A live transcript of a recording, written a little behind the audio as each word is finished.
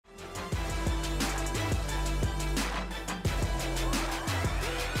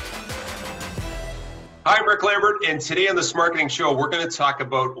Hi, I'm Rick Lambert, and today on this marketing show, we're going to talk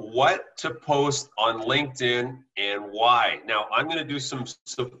about what to post on LinkedIn and why. Now, I'm going to do some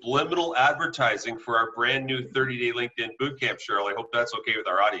subliminal advertising for our brand new 30-day LinkedIn bootcamp, Cheryl. I hope that's okay with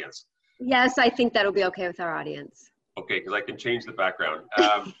our audience. Yes, I think that'll be okay with our audience. Okay, because I can change the background.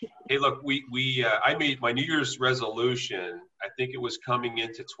 Hey, look, I made my New Year's resolution. I think it was coming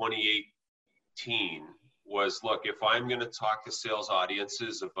into 2018. Was look, if I'm going to talk to sales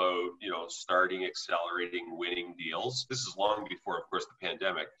audiences about, starting, accelerating, winning deals, this is long before, of course, the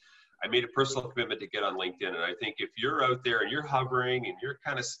pandemic. I made a personal commitment to get on LinkedIn. And I think if you're out there and you're hovering and you're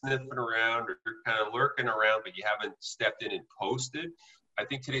kind of sniffing around or you're kind of lurking around, but you haven't stepped in and posted, I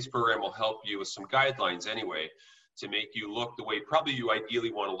think today's program will help you with some guidelines anyway, to make you look the way probably you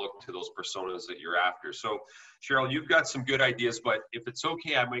ideally want to look to those personas that you're after. So Cheryl, you've got some good ideas, but if it's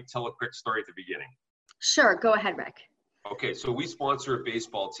okay, I might tell a quick story at the beginning. Sure, go ahead, Rick. Okay, so we sponsor a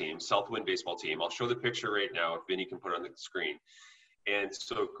baseball team, Southwind baseball team. I'll show the picture right now if Vinny can put it on the screen. And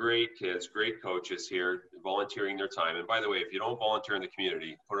so great kids, great coaches here volunteering their time. And by the way, if you don't volunteer in the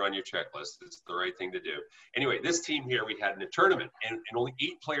community, put it on your checklist. It's the right thing to do. Anyway, this team here, we had in a tournament and only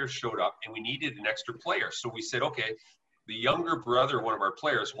 8 players showed up and we needed an extra player. So we said, okay, the younger brother, one of our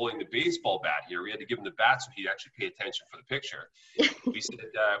players holding the baseball bat here, we had to give him the bat so he'd actually pay attention for the picture. We said,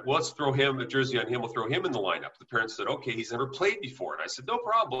 well, let's throw him, a jersey on him, we'll throw him in the lineup. The parents said, okay, he's never played before. And I said, no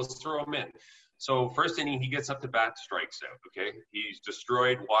problem, let's throw him in. So first inning, he gets up to bat, strikes out, okay? He's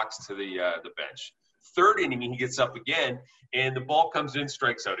destroyed, walks to the bench. Third inning, he gets up again, and the ball comes in,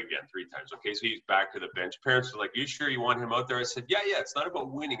 strikes out again 3 times, okay? So he's back to the bench. Parents are like, are you sure you want him out there? I said, yeah, it's not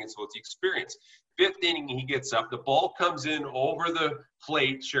about winning, it's about the experience. 5th inning, he gets up, the ball comes in over the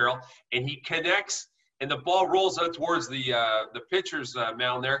plate, Cheryl, and he connects, and the ball rolls out towards the pitcher's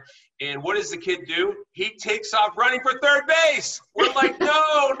mound there. And what does the kid do? He takes off running for third base. We're like,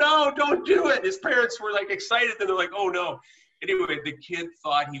 no, don't do it. His parents were like excited, and they're like, oh no. Anyway, the kid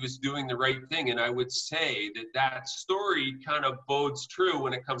thought he was doing the right thing. And I would say that story kind of bodes true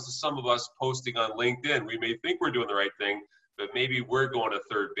when it comes to some of us posting on LinkedIn. We may think we're doing the right thing, but maybe we're going to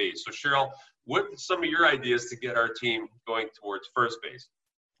third base. So Cheryl, what are some of your ideas to get our team going towards first base?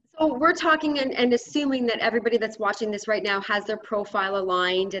 So we're talking and assuming that everybody that's watching this right now has their profile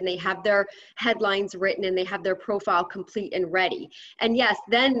aligned and they have their headlines written and they have their profile complete and ready. And yes,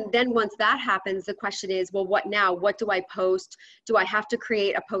 then once that happens, the question is, well, what now? What do I post? Do I have to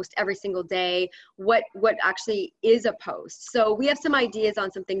create a post every single day? What actually is a post? So we have some ideas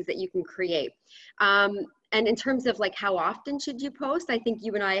on some things that you can create. And in terms of like how often should you post, I think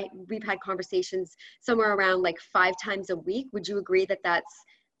you and I, we've had conversations somewhere around like 5 times a week. Would you agree that that's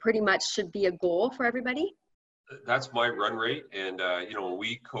pretty much should be a goal for everybody? That's my run rate. And, when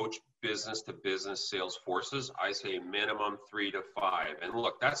we coach business to business sales forces, I say minimum 3 to 5. And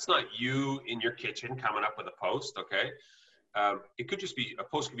look, that's not you in your kitchen coming up with a post, okay? It could just be, a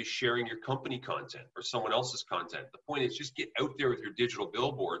post could be sharing your company content or someone else's content. The point is just get out there with your digital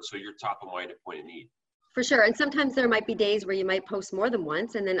billboard so you're top of mind at point of need. For sure. And sometimes there might be days where you might post more than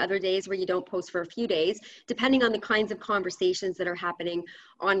once, and then other days where you don't post for a few days, depending on the kinds of conversations that are happening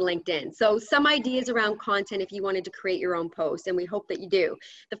on LinkedIn. So some ideas around content if you wanted to create your own post, and we hope that you do.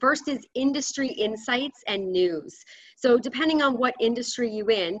 The first is industry insights and news. So depending on what industry you're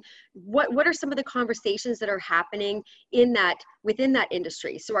in, what are some of the conversations that are happening within that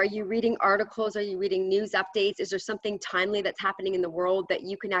industry? So are you reading articles? Are you reading news updates? Is there something timely that's happening in the world that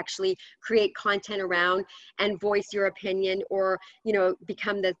you can actually create content around and voice your opinion, or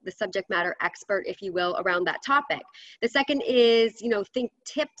become the subject matter expert, if you will, around that topic? The second is think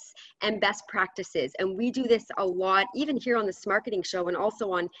tips and best practices, and we do this a lot even here on this marketing show and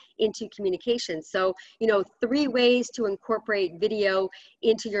also on Into Communications. So 3 ways to incorporate video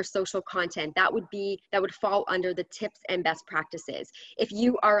into your social content. That would fall under the tips and best practices. If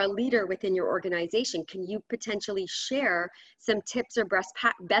you are a leader within your organization, can you potentially share some tips or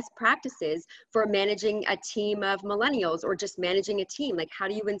best practices for managing a team of millennials, or just managing a team? Like, how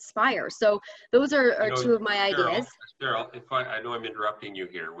do you inspire? So those are 2 of my ideas. Cheryl, I know I'm interrupting you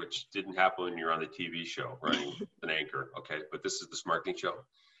here, which didn't happen when you're on the TV show running an anchor, okay? But this is this marketing show.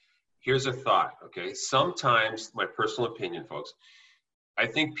 Here's a thought, okay? Sometimes, my personal opinion, folks, I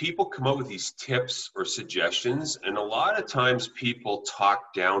think people come up with these tips or suggestions, and a lot of times people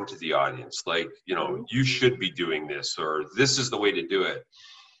talk down to the audience, like, you should be doing this, or this is the way to do it.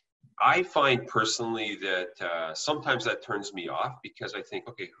 I find personally that sometimes that turns me off, because I think,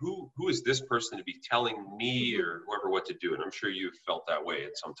 okay, who is this person to be telling me or whoever what to do? And I'm sure you've felt that way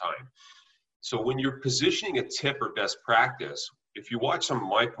at some time. So when you're positioning a tip or best practice, if you watch some of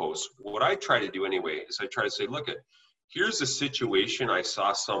my posts, what I try to do anyway is I try to say, look, here's a situation I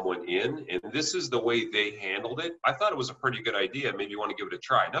saw someone in, and this is the way they handled it. I thought it was a pretty good idea. Maybe you want to give it a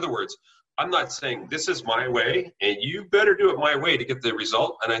try. In other words, I'm not saying this is my way and you better do it my way to get the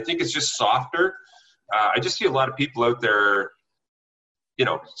result. And I think it's just softer. I just see a lot of people out there, you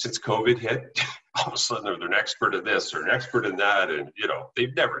know, since COVID hit, all of a sudden they're an expert in this or an expert in that. And, you know,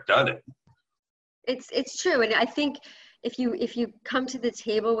 they've never done it. It's true. And I think if you come to the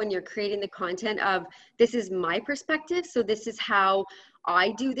table when you're creating the content of, this is my perspective, so this is how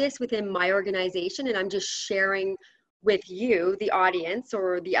I do this within my organization, and I'm just sharing with you, the audience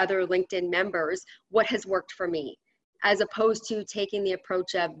or the other LinkedIn members, what has worked for me, as opposed to taking the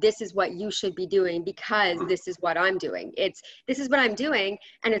approach of, this is what you should be doing because this is what I'm doing. It's, this is what I'm doing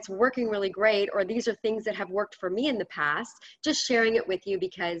and it's working really great, or these are things that have worked for me in the past, just sharing it with you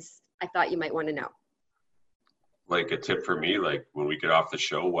because I thought you might want to know. Like a tip for me, like when we get off the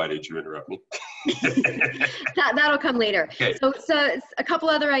show, why did you interrupt me? That'll come later. Okay. So a couple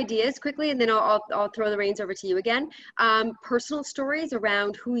other ideas quickly, and then I'll throw the reins over to you again. Personal stories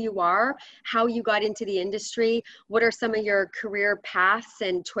around who you are, how you got into the industry, what are some of your career paths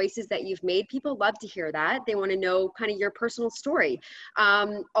and choices that you've made. People love to hear that. They want to know kind of your personal story.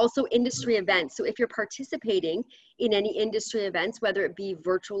 Also industry events. So if you're participating in any industry events, whether it be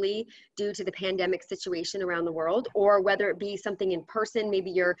virtually due to the pandemic situation around the world, or whether it be something in person, maybe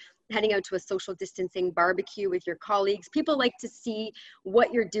you're heading out to a social distancing barbecue with your colleagues. People like to see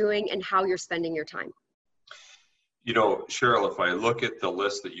what you're doing and how you're spending your time. You know, Cheryl, if I look at the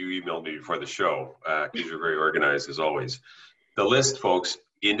list that you emailed me before the show, because you're very organized as always, the list, folks: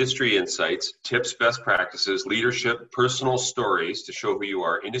 industry insights, tips, best practices, leadership, personal stories to show who you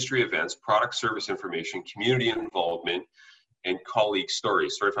are, industry events, product service information, community involvement, and colleague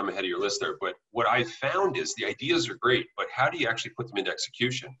stories. Sorry if I'm ahead of your list there, but what I found is the ideas are great, but how do you actually put them into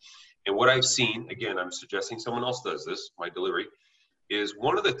execution? And what I've seen, again, I'm suggesting someone else does this, my delivery, is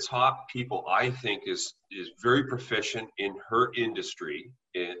one of the top people I think is very proficient in her industry,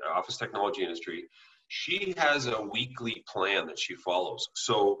 in office technology industry. She has a weekly plan that she follows.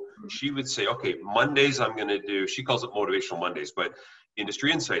 So she would say, okay, Mondays I'm going to do, she calls it motivational Mondays, but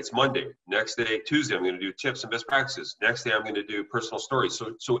industry insights Monday. Next day, Tuesday, I'm going to do tips and best practices. Next day, I'm going to do personal stories.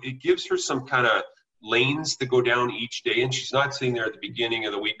 So it gives her some kind of lanes to go down each day. And she's not sitting there at the beginning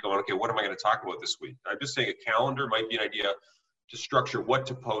of the week going, okay, what am I going to talk about this week? I'm just saying a calendar might be an idea to structure what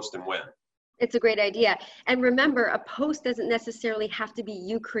to post and when. It's a great idea. And remember, a post doesn't necessarily have to be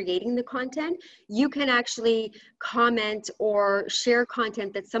you creating the content. You can actually comment or share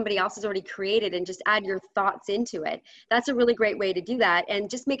content that somebody else has already created and just add your thoughts into it. That's a really great way to do that. And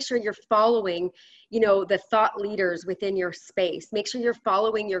just make sure you're following, you know, the thought leaders within your space. Make sure you're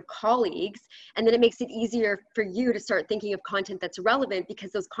following your colleagues, and then it makes it easier for you to start thinking of content that's relevant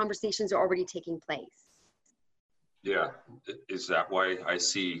because those conversations are already taking place. Yeah, is that why I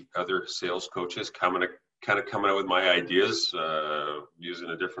see other sales coaches coming out with my ideas, using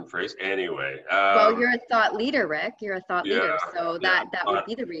a different phrase? Anyway. Well, you're a thought leader, Rick. You're a thought leader, so that would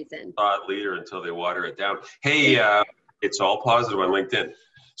be the reason. Thought leader until they water it down. Hey, it's all positive on LinkedIn.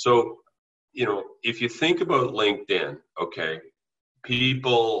 So, you know, if you think about LinkedIn, okay,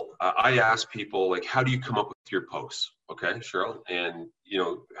 people, I ask people, like, how do you come up with your posts? Okay, Cheryl, and, you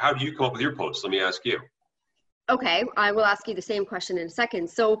know, how do you come up with your posts? Let me ask you. Okay, I will ask you the same question in a second.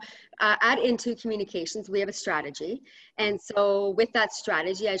 So at Into Communications, we have a strategy. And so with that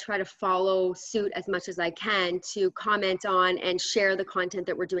strategy, I try to follow suit as much as I can to comment on and share the content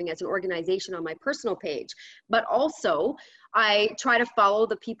that we're doing as an organization on my personal page. But also, I try to follow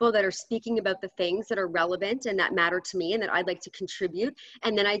the people that are speaking about the things that are relevant and that matter to me and that I'd like to contribute.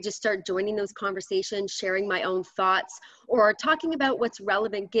 And then I just start joining those conversations, sharing my own thoughts, or talking about what's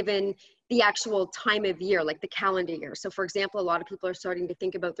relevant given the actual time of year, like the calendar year. So for example, a lot of people are starting to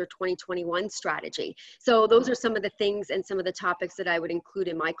think about their 2021 strategy. So those are some of the things and some of the topics that I would include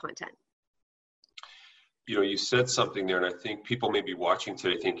in my content. You know, you said something there, and I think people may be watching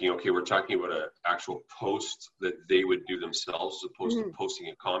today thinking, okay, we're talking about an actual post that they would do themselves as opposed to posting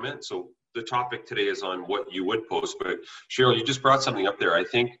a comment. So the topic today is on what you would post, but Cheryl, you just brought something up there. I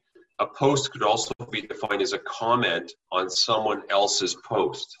think a post could also be defined as a comment on someone else's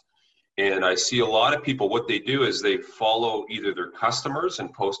post. And I see a lot of people, what they do is they follow either their customers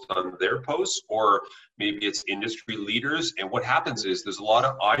and post on their posts, or maybe it's industry leaders. And what happens is there's a lot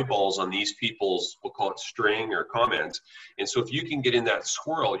of eyeballs on these people's, we'll call it string or comments. And so if you can get in that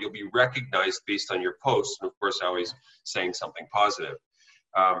swirl, you'll be recognized based on your posts. And of course, always saying something positive.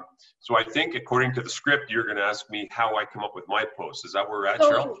 So I think according to the script, you're going to ask me how I come up with my posts. Is that where we're at,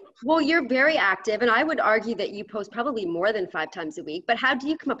 Cheryl? Well, you're very active, and I would argue that you post probably more than 5 times a week, but how do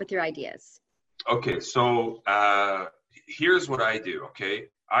you come up with your ideas? Okay, so here's what I do, okay?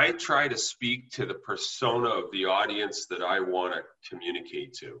 I try to speak to the persona of the audience that I want to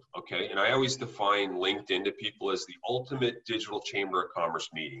communicate to, okay? And I always define LinkedIn to people as the ultimate digital chamber of commerce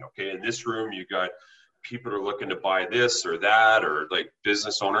meeting, okay? In this room, you got people who are looking to buy this or that, or like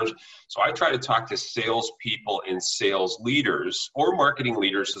business owners. So I try to talk to salespeople and sales leaders or marketing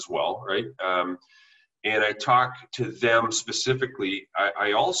leaders as well, right? And I talk to them specifically.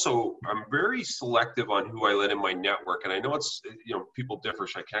 I'm very selective on who I let in my network. And I know it's, people differ,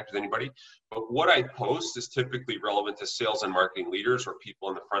 should I connect with anybody? But what I post is typically relevant to sales and marketing leaders or people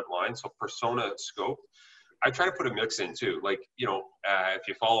on the front line. So persona scope. I try to put a mix in too. Like, if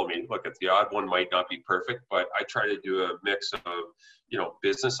you follow me, look, at the odd one might not be perfect, but I try to do a mix of,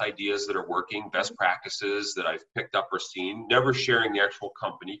 business ideas that are working, best practices that I've picked up or seen, never sharing the actual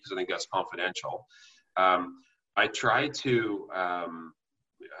company because I think that's confidential. I try to,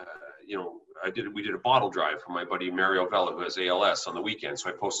 we did a bottle drive for my buddy Mario Vella, who has ALS, on the weekend. So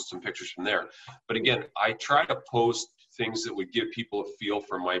I posted some pictures from there. But again, I try to post things that would give people a feel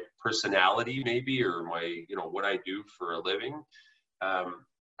for my personality maybe, or my, what I do for a living.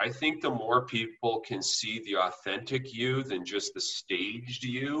 I think the more people can see the authentic you than just the staged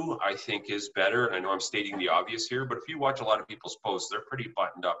you, I think is better. And I know I'm stating the obvious here, but if you watch a lot of people's posts, they're pretty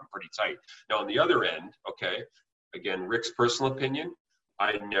buttoned up and pretty tight. Now on the other end, okay, again, Rick's personal opinion,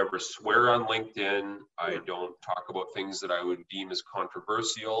 I never swear on LinkedIn. I don't talk about things that I would deem as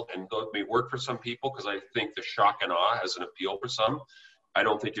controversial, and though it may work for some people because I think the shock and awe has an appeal for some, I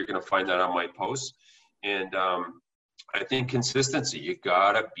don't think you're going to find that on my posts. And I think consistency, you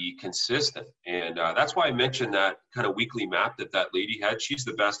gotta be consistent. And that's why I mentioned that kind of weekly map that lady had. She's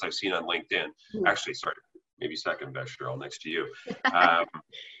the best I've seen on LinkedIn. Actually, sorry, maybe second best, Cheryl, next to you.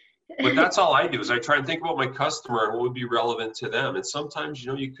 But that's all I do is I try and think about my customer and what would be relevant to them. And sometimes,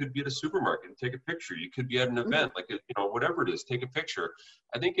 you could be at a supermarket and take a picture. You could be at an event, like, whatever it is, take a picture.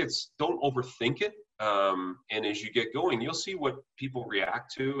 I think it's, don't overthink it. And as you get going, you'll see what people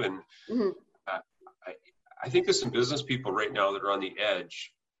react to. And I think there's some business people right now that are on the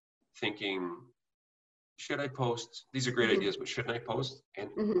edge thinking, should I post? These are great ideas, but shouldn't I post? And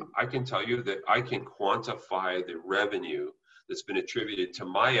I can tell you that I can quantify the revenue that's been attributed to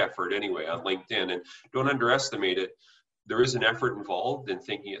my effort anyway on LinkedIn. And don't underestimate it. There is an effort involved in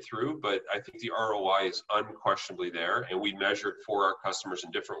thinking it through, but I think the ROI is unquestionably there. And we measure it for our customers in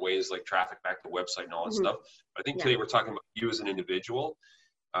different ways, like traffic back to the website and all that stuff. But I think today we're talking about you as an individual.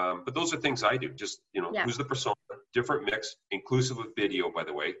 But those are things I do. Just, who's the persona, different mix, inclusive of video, by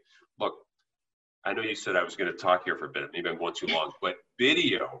the way. Look, I know you said I was going to talk here for a bit. Maybe I'm going too long, but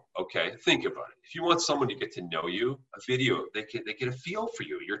video, okay, think about it. If you want someone to get to know you, a video, they get a feel for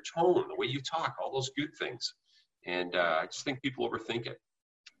you, your tone, the way you talk, all those good things. And I just think people overthink it.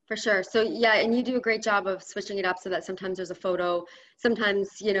 For sure. So yeah, and you do a great job of switching it up so that sometimes there's a photo, sometimes,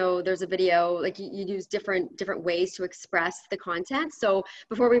 there's a video, like you use different ways to express the content. So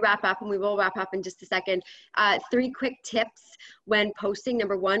before we wrap up, and we will wrap up in just a second, 3 quick tips when posting.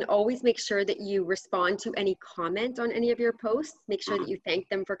 Number 1, always make sure that you respond to any comment on any of your posts. Make sure that you thank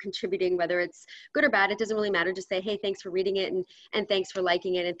them for contributing, whether it's good or bad, it doesn't really matter. Just say, hey, thanks for reading it, and thanks for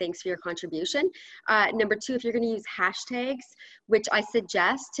liking it, and thanks for your contribution. Number 2, if you're going to use hashtags, which I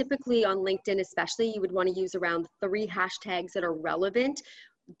suggest, typically on LinkedIn especially, you would want to use around 3 hashtags that are relevant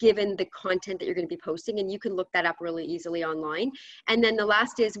given the content that you're going to be posting, and you can look that up really easily online. And then the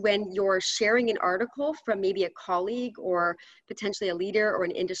last is when you're sharing an article from maybe a colleague or potentially a leader or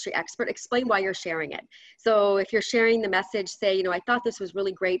an industry expert, explain why you're sharing it. So if you're sharing the message, say, I thought this was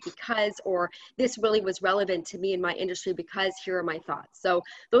really great because, or this really was relevant to me in my industry because here are my thoughts. So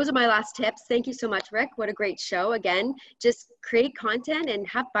those are my last tips. Thank you so much, Rick. What a great show. Again, just create content and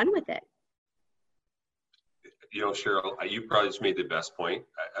have fun with it. Cheryl, you probably just made the best point.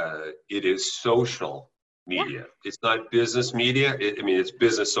 It is social media. Yeah. It's not business media. It's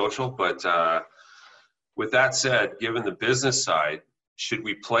business social. But with that said, given the business side, should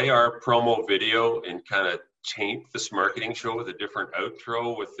we play our promo video and kind of taint this marketing show with a different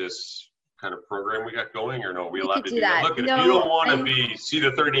outro with this kind of program we got going, or no? Are we allowed to do that? Look, if you don't want to see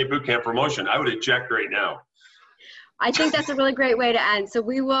the 30-day bootcamp promotion, I would eject right now. I think that's a really great way to end. So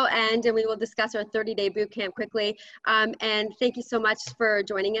we will end and we will discuss our 30-day bootcamp quickly. And thank you so much for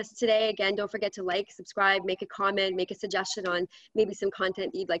joining us today. Again, don't forget to like, subscribe, make a comment, make a suggestion on maybe some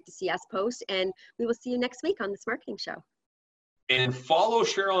content you'd like to see us post. And we will see you next week on This Marketing Show. And follow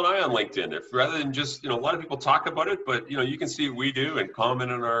Cheryl and I on LinkedIn. If rather than just, a lot of people talk about it, but you can see what we do and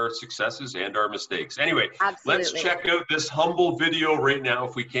comment on our successes and our mistakes. Anyway, Let's check out this humble video right now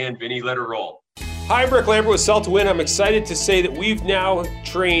if we can. Vinny, let her roll. Hi, I'm Rick Lambert with Sell to Win. I'm excited to say that we've now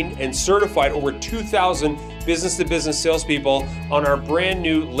trained and certified over 2,000 business-to-business salespeople on our brand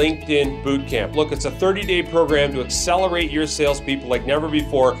new LinkedIn Bootcamp. Look, it's a 30-day program to accelerate your salespeople like never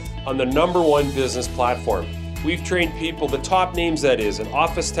before on the #1 business platform. We've trained people, the top names that is, in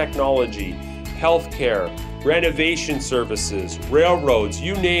office technology, healthcare, renovation services, railroads,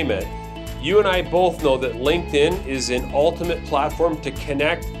 you name it. You and I both know that LinkedIn is an ultimate platform to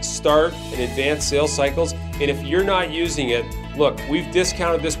connect, start, and advance sales cycles. And if you're not using it, look, we've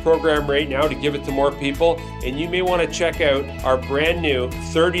discounted this program right now to give it to more people. And you may want to check out our brand new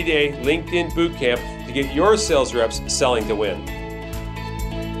 30-day LinkedIn Bootcamp to get your sales reps selling to win.